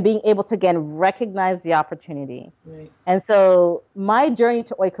 and being able to, again, recognize the opportunity. Right. And so my journey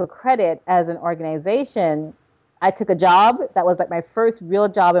to Oiko Credit as an organization, I took a job that was like my first real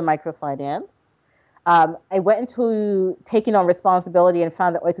job in microfinance. I went into taking on responsibility and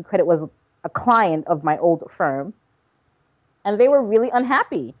found that Oiko Credit was a client of my old firm, and they were really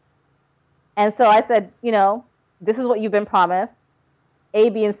unhappy. And so I said, this is what you've been promised. A,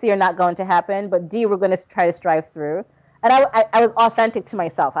 B, and C are not going to happen, but D, we're going to try to strive through. And I was authentic to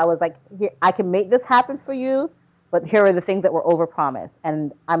myself. I was like, here, I can make this happen for you, but here are the things that were overpromised.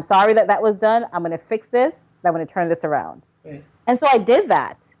 And I'm sorry that was done. I'm going to fix this. I'm going to turn this around. Right. And so I did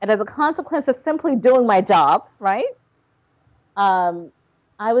that. And as a consequence of simply doing my job, right, I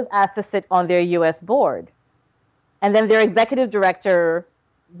was asked to sit on their U.S. board. And then their executive director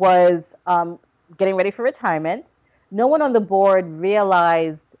was getting ready for retirement. No one on the board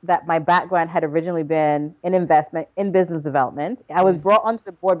realized that my background had originally been in investment, in business development. I was brought onto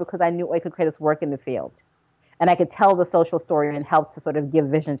the board because I knew Oiko Credit's work in the field. And I could tell the social story and help to sort of give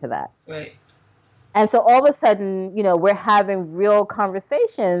vision to that. Right. And so all of a sudden, we're having real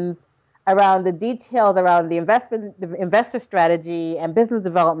conversations around the details around the investor strategy and business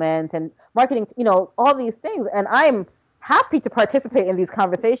development and marketing, all these things. And I'm happy to participate in these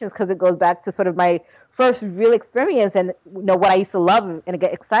conversations because it goes back to sort of my first real experience and what I used to love and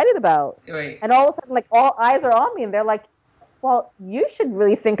get excited about. Right. And all of a sudden, like, all eyes are on me and they're like, well, you should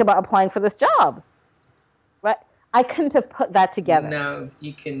really think about applying for this job. Right? I couldn't have put that together. No,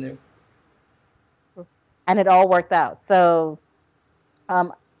 you couldn't have. And it all worked out. So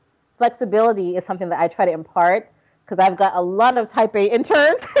flexibility is something that I try to impart because I've got a lot of type A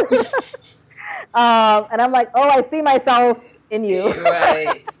interns. And I'm like, oh, I see myself in you.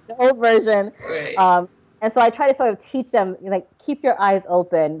 Right. The old version. Right. And so I try to sort of teach them, like, keep your eyes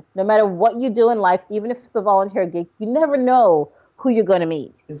open. No matter what you do in life, even if it's a volunteer gig, you never know who you're going to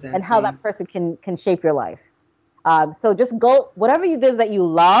meet. Exactly. And how that person can shape your life. So just go, whatever you do that you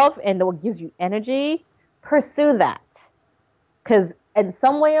love and what gives you energy, pursue that. Because in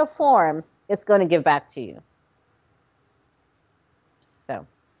some way or form, it's going to give back to you. So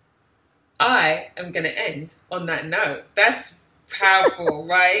I am going to end on that note. That's powerful,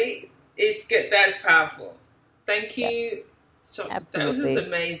 right? It's good. That's powerful. Thank you. Yeah, that was just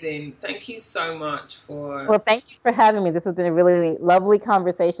amazing. Thank you so much for... Well, thank you for having me. This has been a really lovely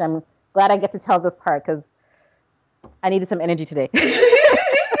conversation. I'm glad I get to tell this part because I needed some energy today.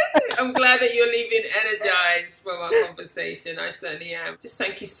 I'm glad that you're leaving energized from our conversation. I certainly am. Just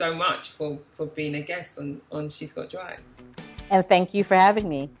thank you so much for being a guest on She's Got Drive. And thank you for having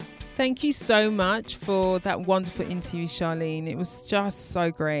me. Thank you so much for that wonderful interview, Charlene. It was just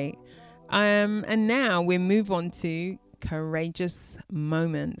so great. And now we move on to courageous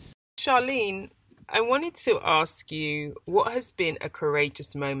moments. Charlene, I wanted to ask you, what has been a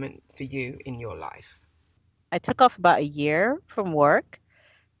courageous moment for you in your life? I took off about a year from work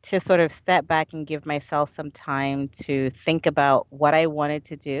to sort of step back and give myself some time to think about what I wanted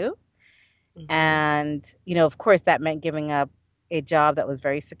to do. Mm-hmm. And, of course, that meant giving up a job that was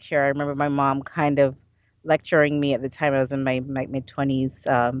very secure. I remember my mom kind of lecturing me at the time. I was in my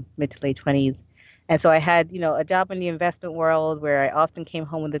mid-20s, mid to late 20s. And so I had, a job in the investment world where I often came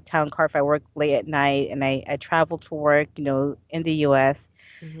home with the town car if I worked late at night. And I traveled to work, in the U.S.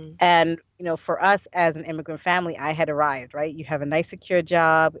 Mm-hmm. And, for us as an immigrant family, I had arrived, right? You have a nice, secure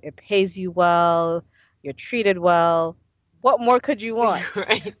job. It pays you well. You're treated well. What more could you want?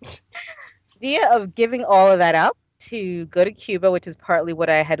 Right. The idea of giving all of that up to go to Cuba, which is partly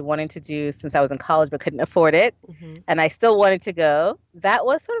what I had wanted to do since I was in college but couldn't afford it. Mm-hmm. And I still wanted to go. That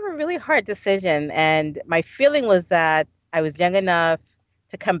was sort of a really hard decision. And my feeling was that I was young enough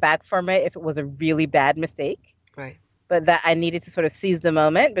to come back from it if it was a really bad mistake. Right. But that I needed to sort of seize the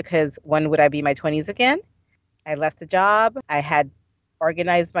moment because when would I be in my 20s again? I left the job. I had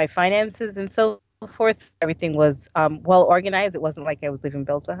organized my finances and so forth. Everything was well organized. It wasn't like I was leaving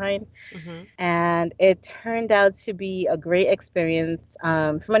bills behind. Mm-hmm. And it turned out to be a great experience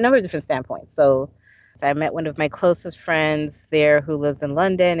from a number of different standpoints. So I met one of my closest friends there who lives in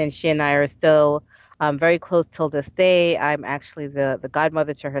London, and she and I are still very close till this day. I'm actually the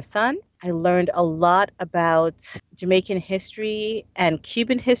godmother to her son. I learned a lot about Jamaican history and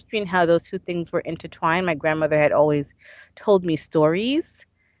Cuban history and how those two things were intertwined. My grandmother had always told me stories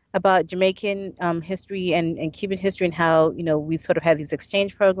about Jamaican history and Cuban history and how, we sort of had these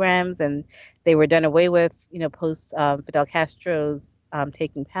exchange programs and they were done away with, post Fidel Castro's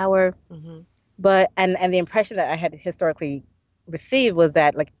taking power. Mm-hmm. But and the impression that I had historically received was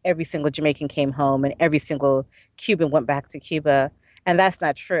that like every single Jamaican came home and every single Cuban went back to Cuba. And that's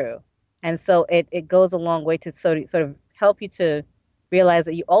not true. And so it goes a long way to sort of help you to realize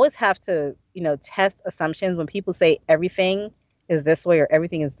that you always have to, test assumptions. When people say everything is this way or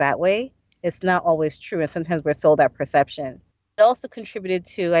everything is that way, it's not always true. And sometimes we're sold that perception. It also contributed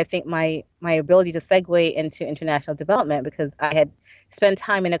to, I think, my ability to segue into international development, because I had spent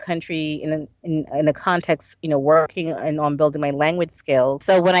time in a country in a context, working and on building my language skills.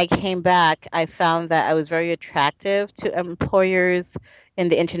 So when I came back, I found that I was very attractive to employers in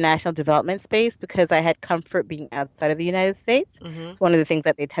the international development space because I had comfort being outside of the United States. Mm-hmm. It's one of the things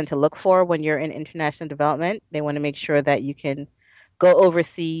that they tend to look for when you're in international development. They want to make sure that you can go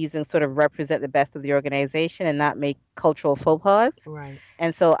overseas and sort of represent the best of the organization and not make cultural faux pas. Right.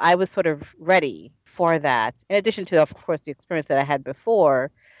 And so I was sort of ready for that. In addition to, of course, the experience that I had before,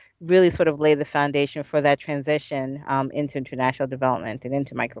 really sort of lay the foundation for that transition into international development and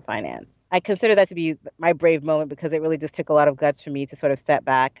into microfinance. I consider that to be my brave moment because it really just took a lot of guts for me to sort of step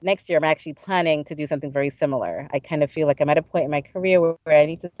back. Next year, I'm actually planning to do something very similar. I kind of feel like I'm at a point in my career where I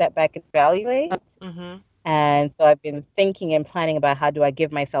need to step back and evaluate. Mm-hmm. And so I've been thinking and planning about how do I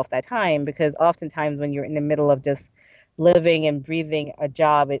give myself that time, because oftentimes when you're in the middle of just living and breathing a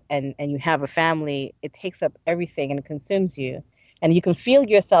job and you have a family, it takes up everything and it consumes you. And you can feel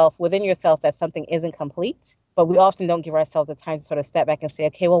yourself within yourself that something isn't complete, but we often don't give ourselves the time to sort of step back and say,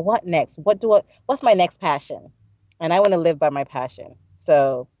 okay, well, what next? What's my next passion? And I want to live by my passion.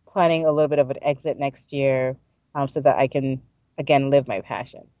 So planning a little bit of an exit next year so that I can, again, live my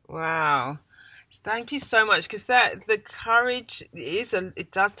passion. Wow. Thank you so much, because the courage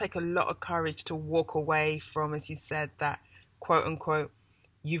it does take a lot of courage to walk away from, as you said, that quote unquote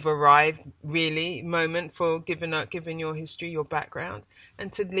you've arrived really moment for given your history, your background,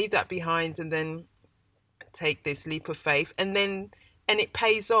 and to leave that behind and then take this leap of faith, and it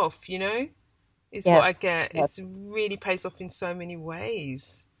pays off, is what I get. Yes. It really pays off in so many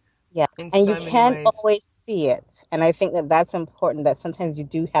ways. Yeah, In and so you many can't ways. always see it. And I think that that's important, that sometimes you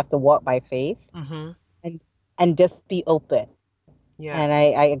do have to walk by faith Mm-hmm. and just be open. Yeah. And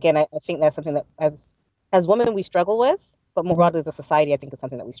I think that's something that as women we struggle with, but more broadly as a society, I think it's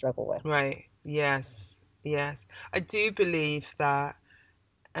something that we struggle with. Right. Yes. Yes. I do believe that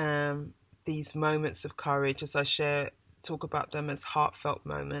these moments of courage, as I talk about them as heartfelt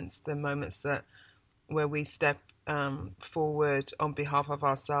moments, the moments where we step forward on behalf of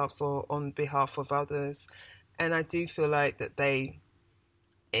ourselves or on behalf of others. And I do feel like that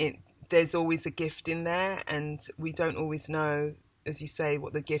there's always a gift in there, and we don't always know, as you say,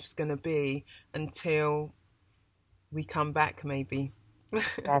 what the gift's going to be until we come back, maybe.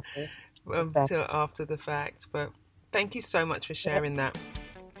 Exactly. Till after the fact. But thank you so much for sharing that.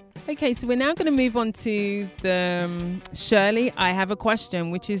 Okay, so we're now going to move on to the Shirley, I have a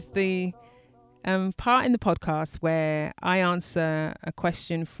question, which is the part in the podcast where I answer a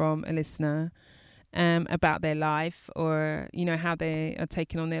question from a listener about their life, or how they are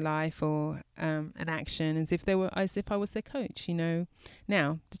taking on their life, or an action, as if I was their coach.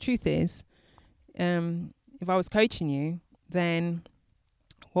 Now the truth is, if I was coaching you, then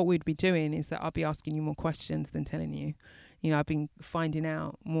what we'd be doing is that I'll be asking you more questions than telling you. I've been finding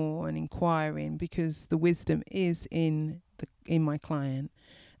out more and inquiring, because the wisdom is in my client.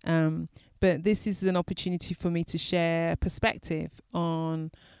 But this is an opportunity for me to share perspective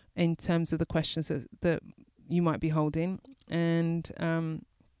in terms of the questions that you might be holding. And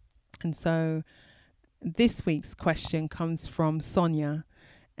so this week's question comes from Sonia.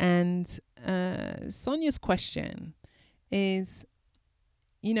 And Sonia's question is,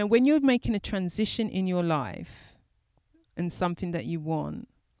 when you're making a transition in your life and something that you want,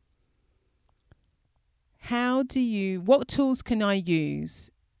 what tools can I use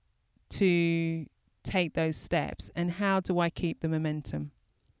to take those steps, and how do I keep the momentum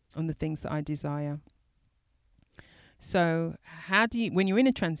on the things that I desire? So when you're in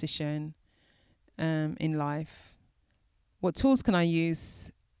a transition in life, what tools can I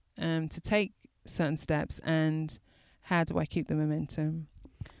use to take certain steps, and how do I keep the momentum?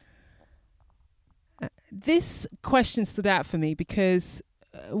 This question stood out for me because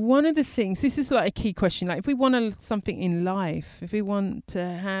one of the things, this is like a key question, like if we want something in life, if we want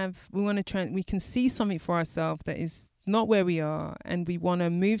to we can see something for ourselves that is not where we are, and we want to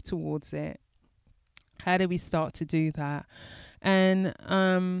move towards it. How do we start to do that? And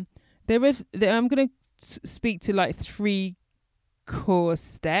I'm going to speak to like 3 core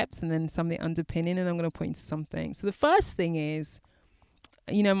steps, and then something underpinning, and I'm going to point to something. So the first thing is,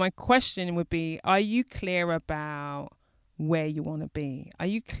 my question would be, are you clear about where you want to be? Are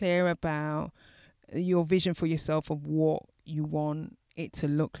you clear about your vision for yourself of what you want it to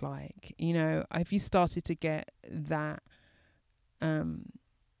look like? Have you started to get that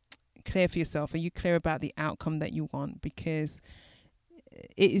clear for yourself? Are you clear about the outcome that you want? Because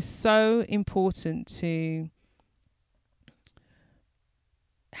it is so important to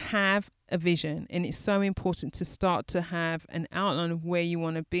have a vision, and it's so important to start to have an outline of where you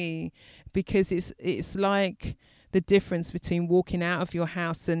want to be, because it's like the difference between walking out of your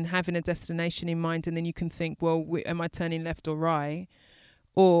house and having a destination in mind, and then you can think, well, am I turning left or right?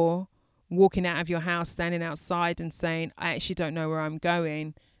 Or walking out of your house, standing outside and saying, I actually don't know where I'm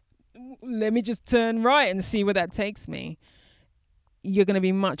going. Let me just turn right and see where that takes me. You're going to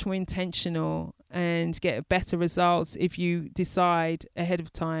be much more intentional and get better results if you decide ahead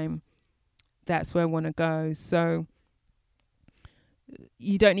of time that's where I want to go. So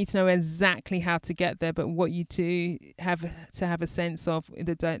you don't need to know exactly how to get there, but what you do have to have a sense of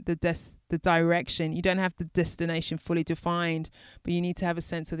the direction. You don't have the destination fully defined, but you need to have a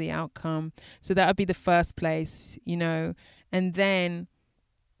sense of the outcome. So that would be the first place, and then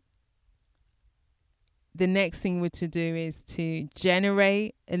the next thing to do is to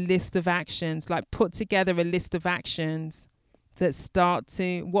generate a list of actions, like put together a list of actions that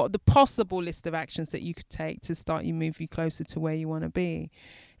what the possible list of actions that you could take to move you closer to where you want to be.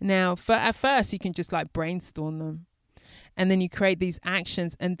 Now, at first, you can just like brainstorm them, and then you create these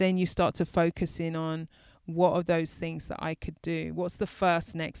actions, and then you start to focus in on what are those things that I could do? What's the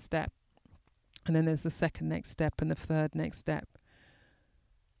first next step? And then there's the second next step and the third next step.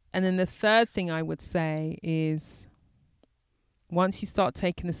 And then the third thing I would say is, once you start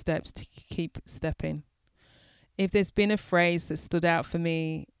taking the steps, to keep stepping. If there's been a phrase that stood out for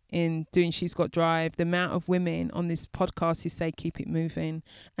me in doing She's Got Drive, the amount of women on this podcast who say keep it moving.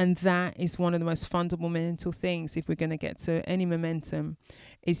 And that is one of the most fundamental things, if we're going to get to any momentum,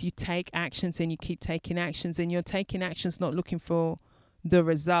 is you take actions and you keep taking actions, and you're taking actions not looking for the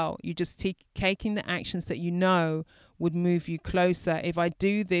result. You just taking the actions that would move you closer. If I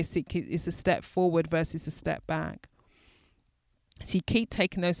do this, it's a step forward versus a step back. So you keep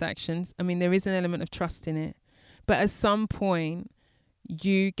taking those actions. I mean, there is an element of trust in it, but at some point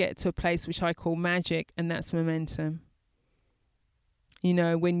you get to a place which I call magic, and that's momentum.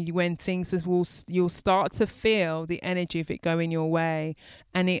 When things you'll start to feel the energy of it going your way,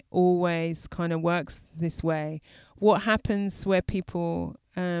 and it always kind of works this way. What happens where people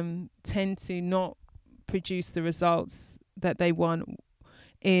tend to not produce the results that they want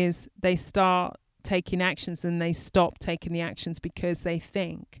is they start taking actions and they stop taking the actions because they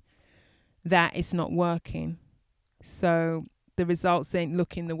think that it's not working. So the results ain't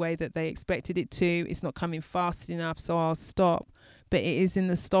looking the way that they expected it to. It's not coming fast enough, so I'll stop. But it is in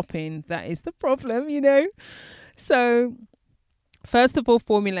the stopping that is the problem, So first of all,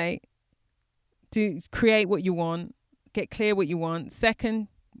 formulate. Create what you want. Get clear what you want. Second,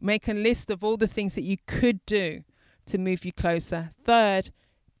 make a list of all the things that you could do to move you closer. Third,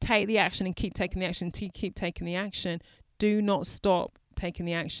 take the action and keep taking the action. Keep taking the action. Do not stop taking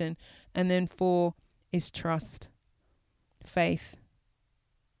the action. And then 4 is trust. Faith.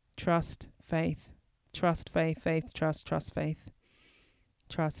 Trust, faith. Trust, faith, faith, trust, trust, faith.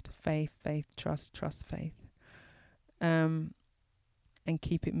 Trust, faith, faith, trust, faith. And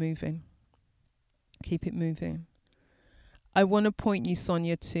keep it moving. Keep it moving. I want to point you,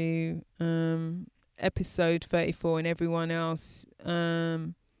 Sonia, to episode 34 and everyone else.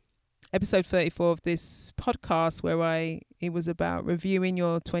 Episode 34 of this podcast, where it was about reviewing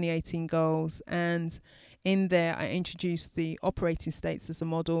your 2018 goals, and in there I introduced the operating states as a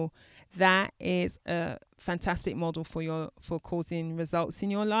model. That is a fantastic model for causing results in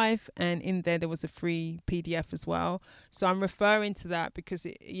your life, and in there was a free PDF as well. So I'm referring to that because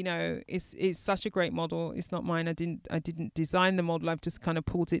it's such a great model. It's not mine. I didn't design the model. I've just kind of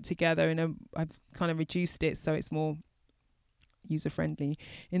pulled it together, and I've kind of reduced it so it's more user friendly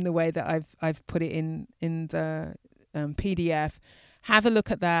in the way that I've put it in the PDF. Have a look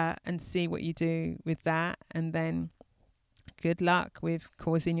at that and see what you do with that, and then good luck with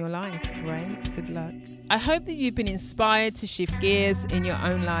causing your life, right? Good luck. I hope that you've been inspired to shift gears in your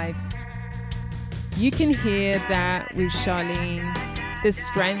own life. You can hear that with Charlene, the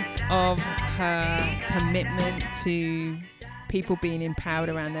strength of her commitment to people being empowered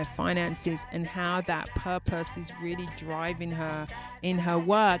around their finances, and how that purpose is really driving her in her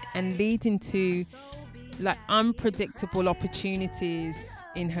work and leading to like unpredictable opportunities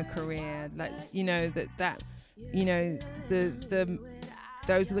in her career. Like,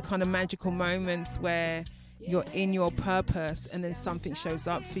 those are the kind of magical moments where you're in your purpose and then something shows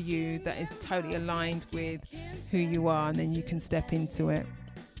up for you that is totally aligned with who you are, and then you can step into it.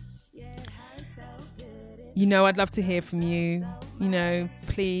 I'd love to hear from you.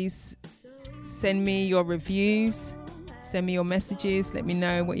 Please send me your reviews, Send me your messages. Let me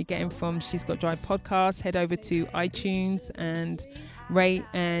know what you're getting from She's Got Drive podcast. Head over to iTunes and rate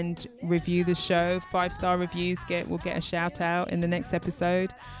and review the show. 5-star reviews will get a shout out in the next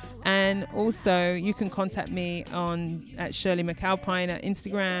episode. And also you can contact me at Shirley McAlpine at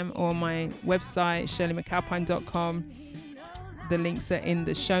Instagram or my website, shirleymcalpine.com. The links are in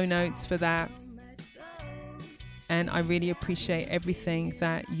the show notes for that. And I really appreciate everything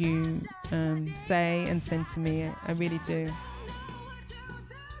that you say and send to me. I really do.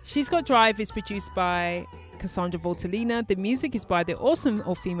 She's Got Drive is produced by Cassandra Voltalina. The music is by the awesome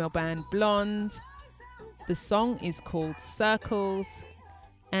all-female band Blonde. The song is called Circles.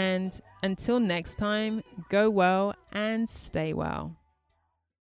 And until next time, go well and stay well.